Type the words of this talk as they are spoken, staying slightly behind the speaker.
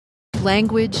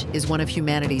Language is one of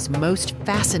humanity's most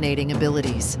fascinating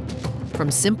abilities.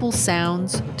 From simple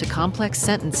sounds to complex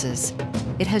sentences,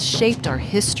 it has shaped our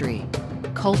history,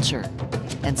 culture,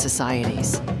 and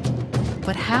societies.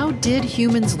 But how did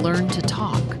humans learn to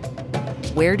talk?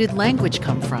 Where did language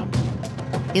come from?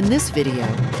 In this video,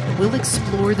 we'll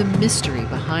explore the mystery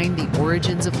behind the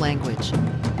origins of language,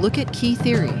 look at key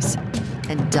theories,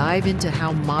 and dive into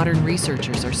how modern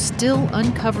researchers are still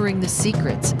uncovering the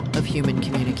secrets of human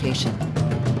communication.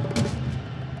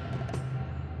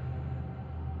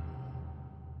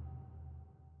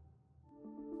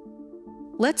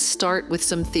 Let's start with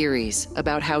some theories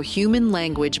about how human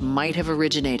language might have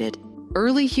originated.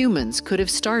 Early humans could have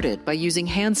started by using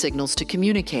hand signals to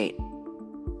communicate.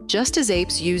 Just as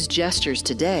apes use gestures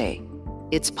today,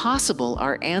 it's possible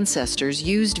our ancestors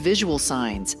used visual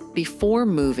signs before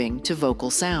moving to vocal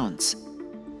sounds.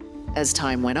 As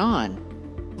time went on,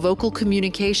 vocal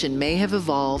communication may have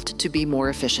evolved to be more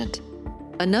efficient.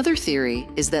 Another theory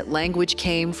is that language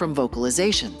came from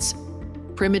vocalizations,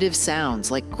 primitive sounds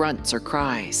like grunts or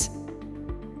cries.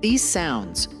 These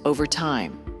sounds, over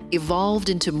time, evolved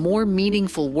into more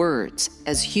meaningful words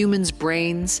as humans'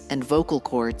 brains and vocal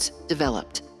cords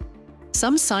developed.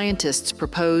 Some scientists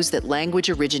propose that language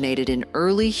originated in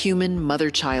early human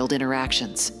mother-child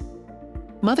interactions.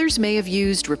 Mothers may have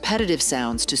used repetitive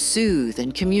sounds to soothe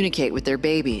and communicate with their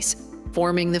babies,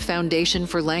 forming the foundation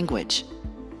for language.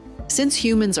 Since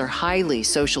humans are highly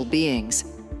social beings,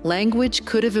 language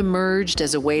could have emerged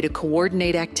as a way to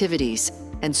coordinate activities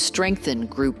and strengthen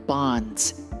group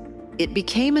bonds. It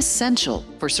became essential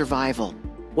for survival,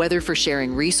 whether for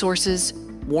sharing resources,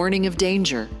 warning of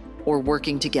danger, or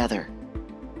working together.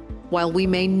 While we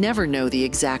may never know the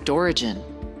exact origin,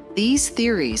 these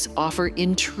theories offer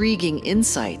intriguing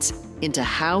insights into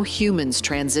how humans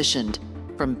transitioned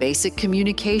from basic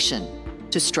communication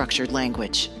to structured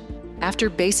language. After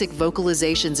basic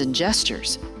vocalizations and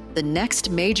gestures, the next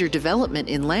major development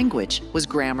in language was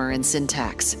grammar and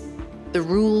syntax, the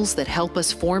rules that help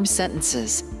us form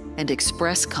sentences and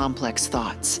express complex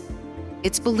thoughts.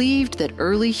 It's believed that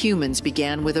early humans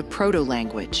began with a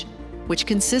proto-language, which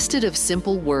consisted of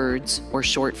simple words or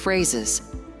short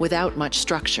phrases without much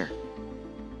structure.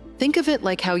 Think of it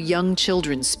like how young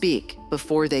children speak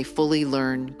before they fully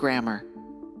learn grammar.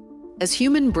 As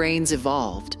human brains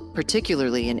evolved,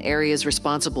 particularly in areas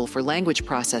responsible for language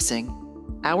processing,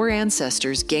 our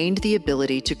ancestors gained the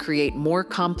ability to create more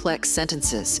complex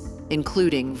sentences,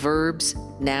 including verbs,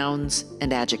 nouns,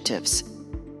 and adjectives.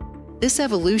 This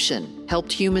evolution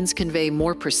helped humans convey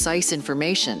more precise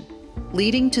information,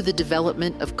 leading to the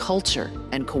development of culture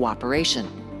and cooperation.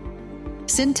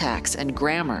 Syntax and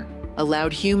grammar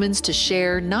allowed humans to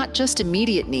share not just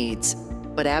immediate needs,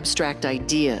 but abstract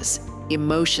ideas,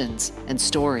 emotions, and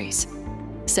stories,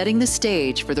 setting the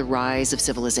stage for the rise of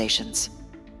civilizations.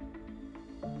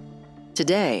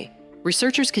 Today,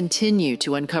 researchers continue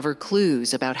to uncover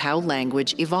clues about how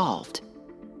language evolved.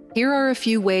 Here are a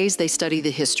few ways they study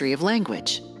the history of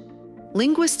language.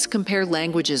 Linguists compare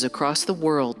languages across the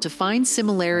world to find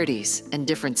similarities and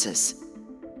differences.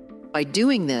 By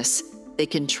doing this, they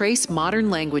can trace modern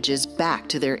languages back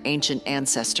to their ancient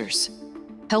ancestors,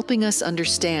 helping us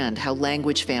understand how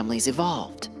language families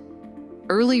evolved.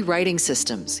 Early writing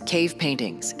systems, cave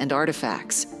paintings, and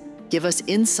artifacts give us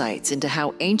insights into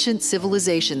how ancient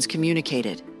civilizations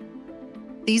communicated.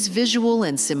 These visual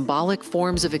and symbolic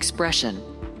forms of expression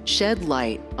shed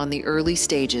light on the early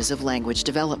stages of language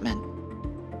development.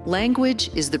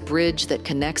 Language is the bridge that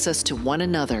connects us to one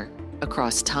another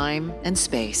across time and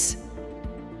space.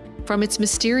 From its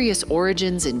mysterious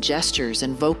origins in gestures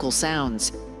and vocal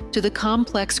sounds to the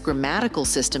complex grammatical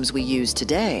systems we use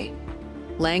today,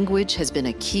 language has been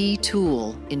a key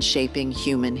tool in shaping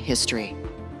human history.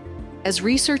 As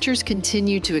researchers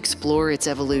continue to explore its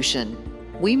evolution,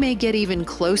 we may get even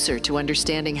closer to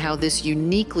understanding how this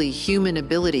uniquely human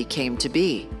ability came to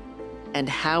be, and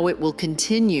how it will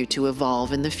continue to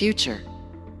evolve in the future.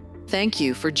 Thank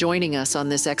you for joining us on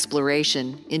this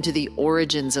exploration into the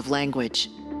origins of language.